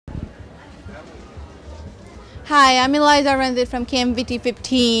Hi, I'm Eliza Ranzit from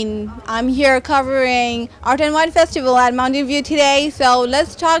KMVT15. I'm here covering Art and Wine Festival at Mountain View today. So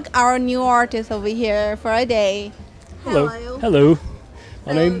let's talk our new artist over here for a day. Hello. Hello.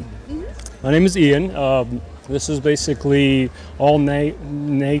 My name is Ian. This is basically all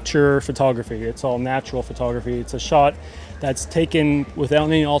nature photography. It's all natural photography. It's a shot that's taken without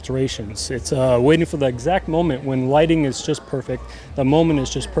any alterations. It's waiting for the exact moment when lighting is just perfect. The moment is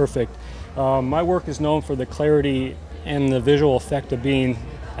just perfect. My work is known for the clarity and the visual effect of being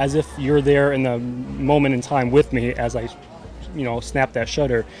as if you're there in the moment in time with me as I, snap that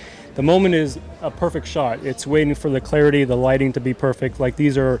shutter. The moment is a perfect shot. It's waiting for the clarity, the lighting to be perfect. Like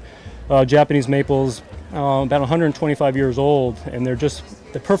these are Japanese maples, about 125 years old, and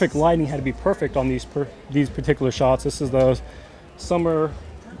the perfect lighting had to be perfect on these particular shots. This is the summer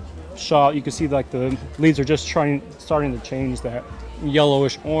shot. You can see like the leaves are just starting to change that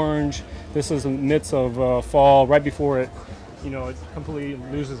yellowish orange. This is in the midst of fall, right before it completely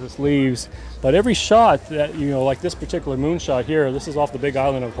loses its leaves. But every shot that, like this particular moon shot here, this is off the big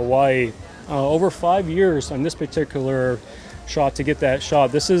island of Hawaii. Over 5 years on this particular shot to get that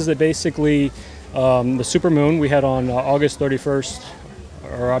shot. This is basically the super moon we had on August 31st,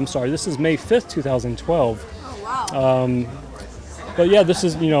 or I'm sorry, this is May 5th, 2012. Oh, wow. But yeah, this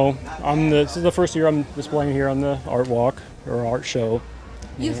is, this is the first year I'm displaying here on the art walk or art show.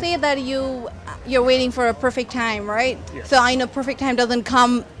 You say that you're waiting for a perfect time, right? Yes. So I know perfect time doesn't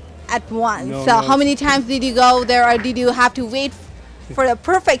come at once. No, so how many times did you go there, or did you have to wait for the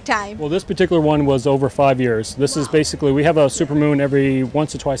perfect time? Well, this particular one was over 5 years. This is basically, we have a supermoon every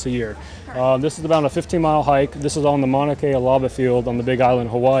once or twice a year. This is about a 15-mile hike. This is on the Mauna Kea lava field on the big island,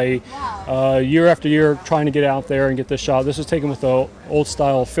 Hawaii. Wow. Year after year, trying to get out there and get this shot. This was taken with the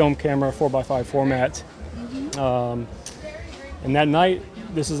old-style film camera, 4x5 format. And that night,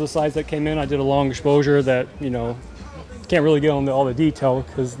 this is the size that came in. I did a long exposure that, can't really get into all the detail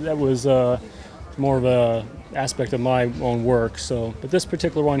because that was more of a aspect of my own work. So, but this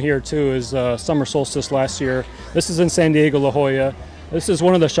particular one here too is summer solstice last year. This is in San Diego, La Jolla. This is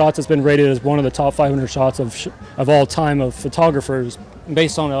one of the shots that's been rated as one of the top 500 shots of all time of photographers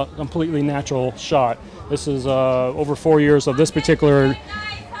based on a completely natural shot. This is over 4 years of this particular.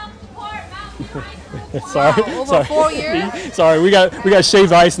 Sorry, wow, over sorry. 4 years? Sorry, we got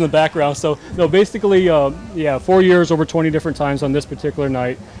shaved ice in the background. So no, basically, 4 years, over 20 different times on this particular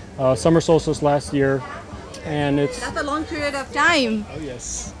night. Summer solstice last year, and That's a long period of time. Oh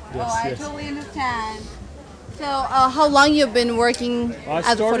yes, I totally understand. So how long you've been working as a photographer?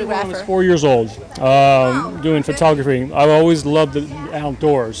 I started when I was 4 years old, doing photography. I've always loved the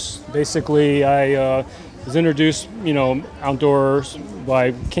outdoors. Basically, I was introduced, outdoors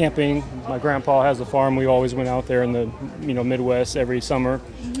by camping. My grandpa has a farm. We always went out there in the, Midwest every summer.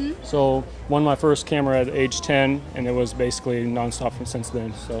 So won my first camera at age 10, and it was basically nonstop since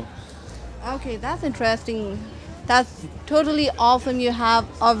then. So. Okay, that's interesting. That's totally awesome. You have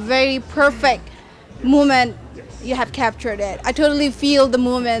a very perfect moment. You have captured it. I totally feel the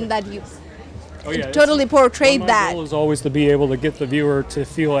moment that you totally portrayed that. My goal is always to be able to get the viewer to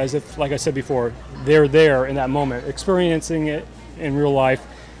feel as if, like I said before, they're there in that moment, experiencing it in real life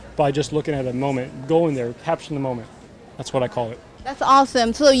by just looking at a moment, going there, capturing the moment. That's what I call it. That's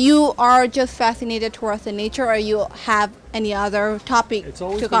awesome. So you are just fascinated towards the nature, or you have any other topic to cover? It's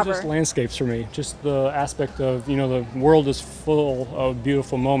always been just landscapes for me. Just the aspect of, the world is full of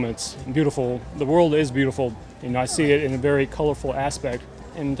beautiful moments. The world is beautiful. I see it in a very colorful aspect,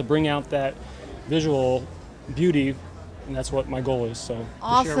 and to bring out that visual beauty, and that's what my goal is. So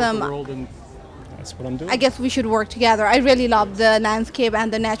awesome. To share with the world, and that's what I'm doing. I guess we should work together. I really love the landscape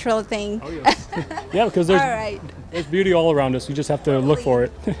and the natural thing. Oh yes. Yeah, because there's beauty all around us. You just have to look for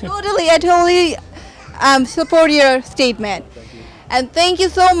it. Totally, I totally support your statement. Thank you. And thank you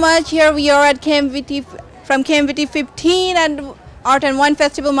so much. Here we are at KMVT from KMVT15 and Art and Wine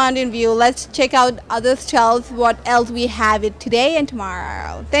Festival Mountain View. Let's check out other stalls, what else we have it today and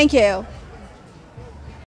tomorrow. Thank you.